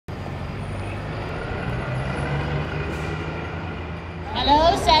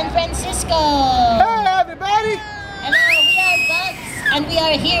Fransisco. Hey everybody! Hello, we are Bugs, and we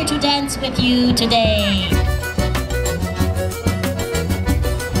are here to dance with you today.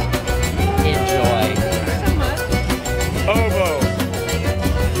 Enjoy. Oboe.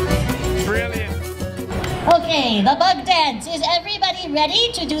 Brilliant. Okay, the bug dance. Is everybody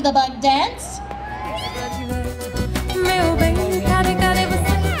ready to do the bug dance?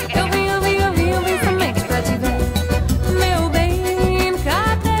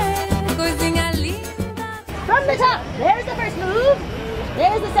 From the top, there's the first move.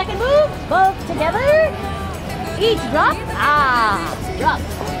 There's the second move. Both together. Each drop. Drop.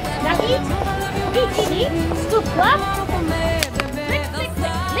 Now each. Scoop, drop. Flick, flick,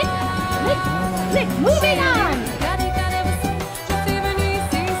 flick, flick, flick, flick. Moving on.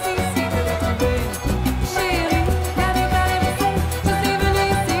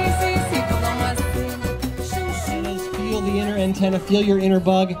 Feel the inner antenna, feel your inner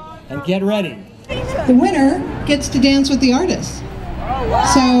bug, and get ready. The winner gets to dance with the artist.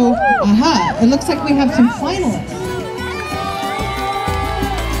 So, it looks like we have some finalists.